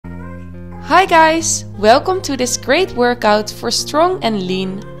Hi guys! Welcome to this great workout for strong and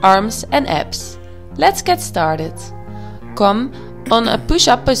lean arms and abs. Let's get started. Come on a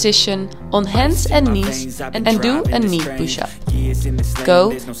push-up position on hands and knees and do a knee push-up.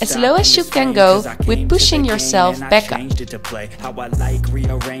 Go as low as you can go with pushing yourself back up.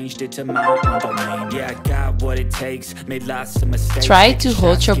 Try to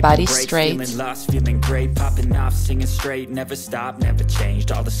hold your body straight.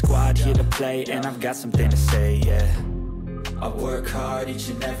 I work hard each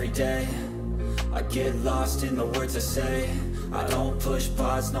and every day. I get lost in the words I say. I don't push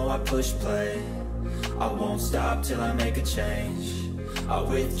pause, no I push play. I won't stop till I make a change. I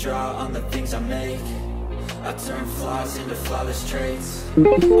withdraw on the things I make. I turn flaws into flawless traits.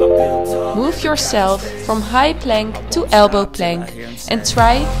 Move yourself from high plank to elbow plank and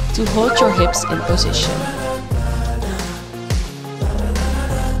try to hold your hips in position.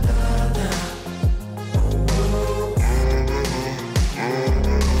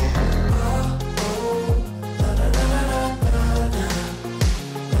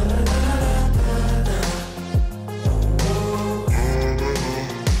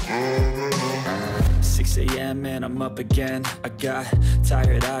 And I'm up again. I got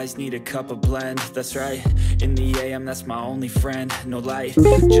tired eyes, need a cup of blend. That's right, in the AM, that's my only friend. No light,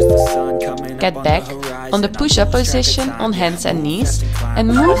 just the sun coming. Get back on the push-up position on hands and knees and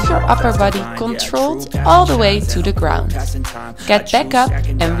move your upper body controlled all the way to the ground. Get back up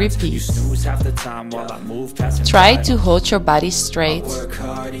and repeat. Try to hold your body straight. I work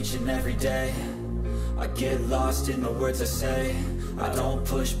hard each and every day. I get lost in the words I say. I don't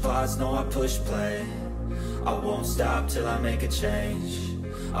push pause, no I push play. I won't stop till I make a change.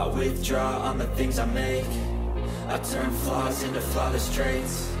 I withdraw on the things I make. I turn flaws into flawless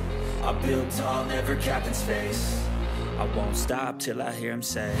traits. I build tall, never capped in space. I won't stop till I hear him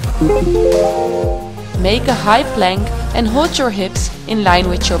say. Make a high plank and hold your hips in line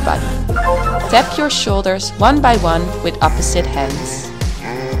with your body. Tap your shoulders one by one with opposite hands.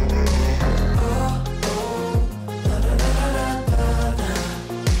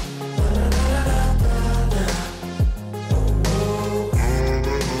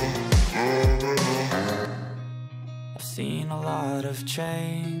 Seen a lot of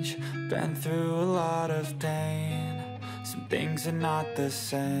change, been through a lot of pain. Some things are not the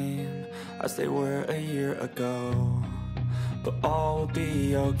same as they were a year ago, but all will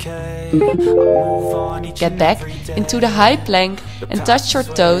be okay. I'll move on each Get back into the high plank and touch your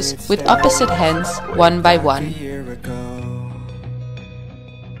toes with opposite hands one by one.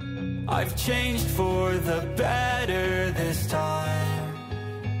 I've changed for the better this time.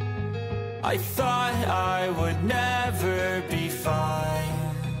 I thought I would never be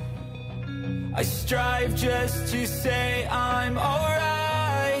fine. I strive just to say I'm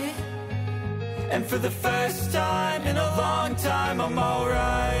alright. And for the first time in a long time I'm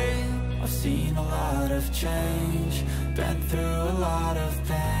alright. I've seen a lot of change, been through a lot of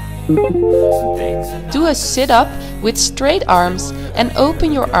pain. Some things are not Do a sit-up with straight arms and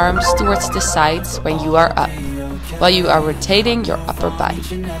open your arms towards the sides when you are up, while you are rotating your upper body.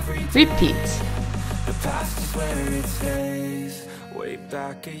 Repeat. The past is where it stays, way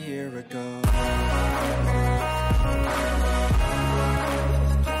back a year ago.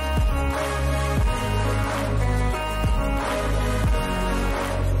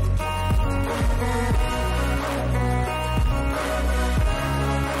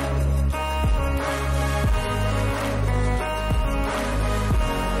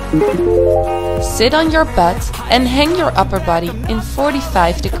 Sit on your butt and hang your upper body in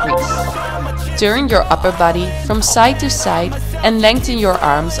 45 degrees. Turn your upper body from side to side and lengthen your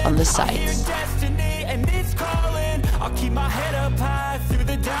arms on the sides. I'll keep my head up high through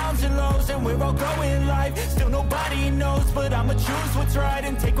the downs and lows, and we're all going live. Still nobody knows, but I'ma choose what's right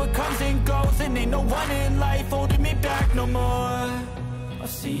and take what comes and goes. And ain't no one in life holding me back no more. I've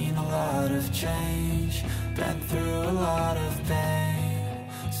seen a lot of change, been through a lot of pain.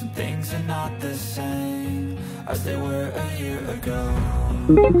 Some things are not the same as they were a year ago.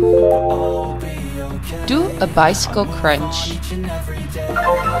 All will be okay. Do a bicycle crunch. Each and every day.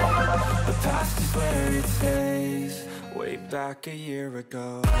 The past is where it stays, way back a year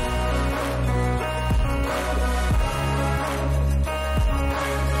ago.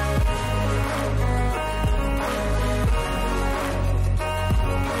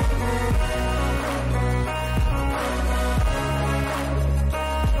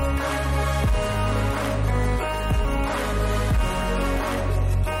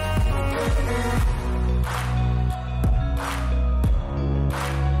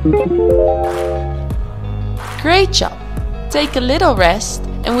 Great job! Take a little rest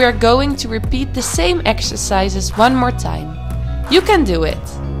and we are going to repeat the same exercises one more time. You can do it!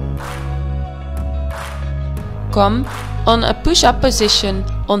 Come on a push-up position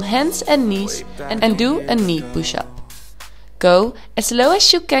on hands and knees and do a knee push-up. Go as low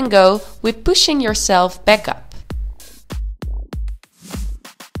as you can go with pushing yourself back up.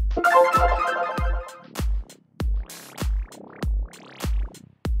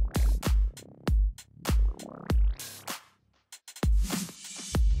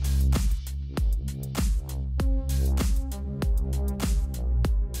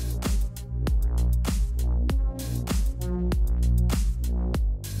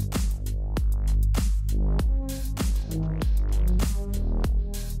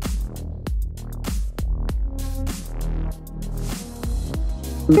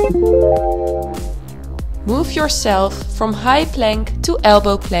 Move yourself from high plank to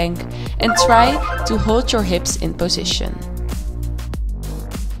elbow plank and try to hold your hips in position.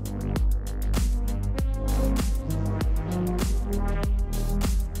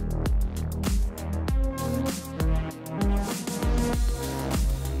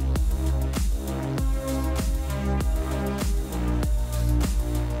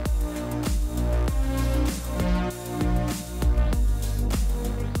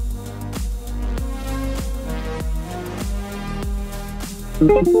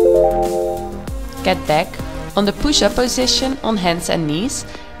 Get back on the push-up position on hands and knees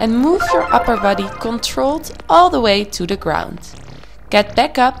and move your upper body controlled all the way to the ground. Get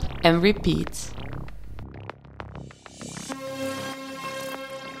back up and repeat.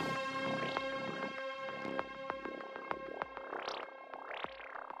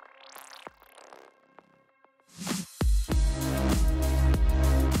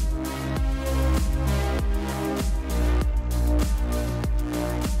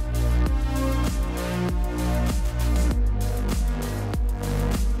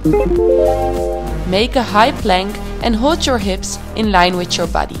 Make a high plank and hold your hips in line with your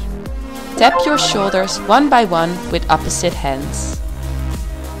body. Tap your shoulders one by one with opposite hands.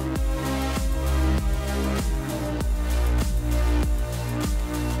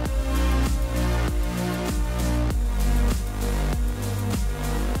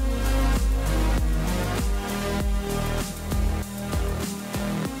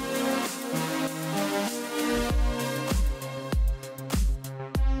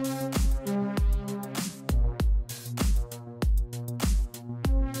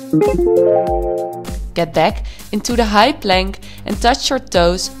 Get back into the high plank and touch your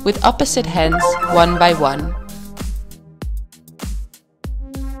toes with opposite hands one by one.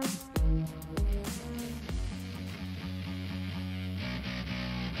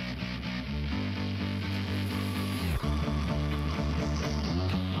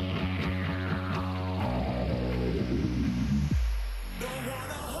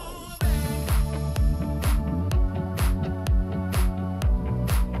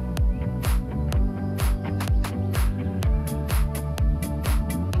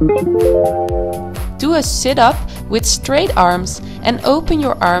 Do a sit-up with straight arms and open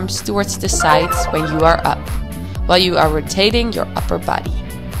your arms towards the sides when you are up, while you are rotating your upper body.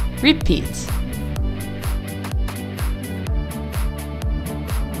 Repeat.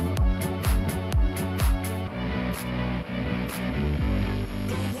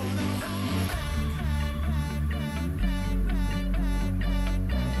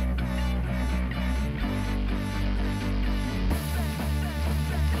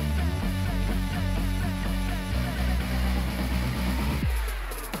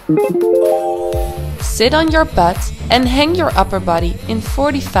 Sit on your butt and hang your upper body in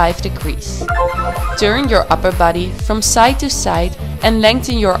 45 degrees. Turn your upper body from side to side and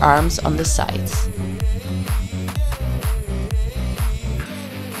lengthen your arms on the sides.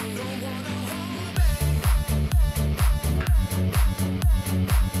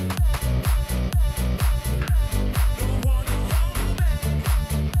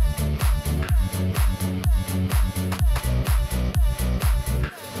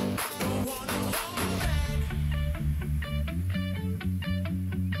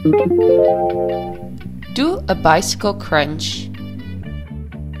 Do a bicycle crunch.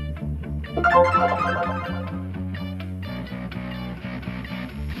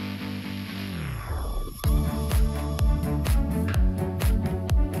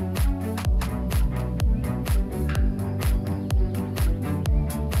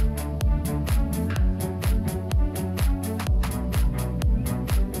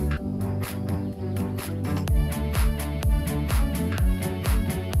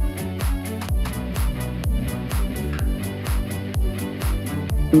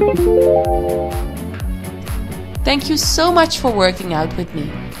 Thank you so much for working out with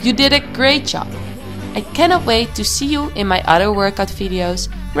me. You did a great job. I cannot wait to see you in my other workout videos,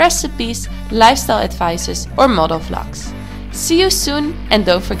 recipes, lifestyle advices or model vlogs. See you soon and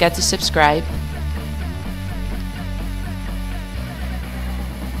don't forget to subscribe.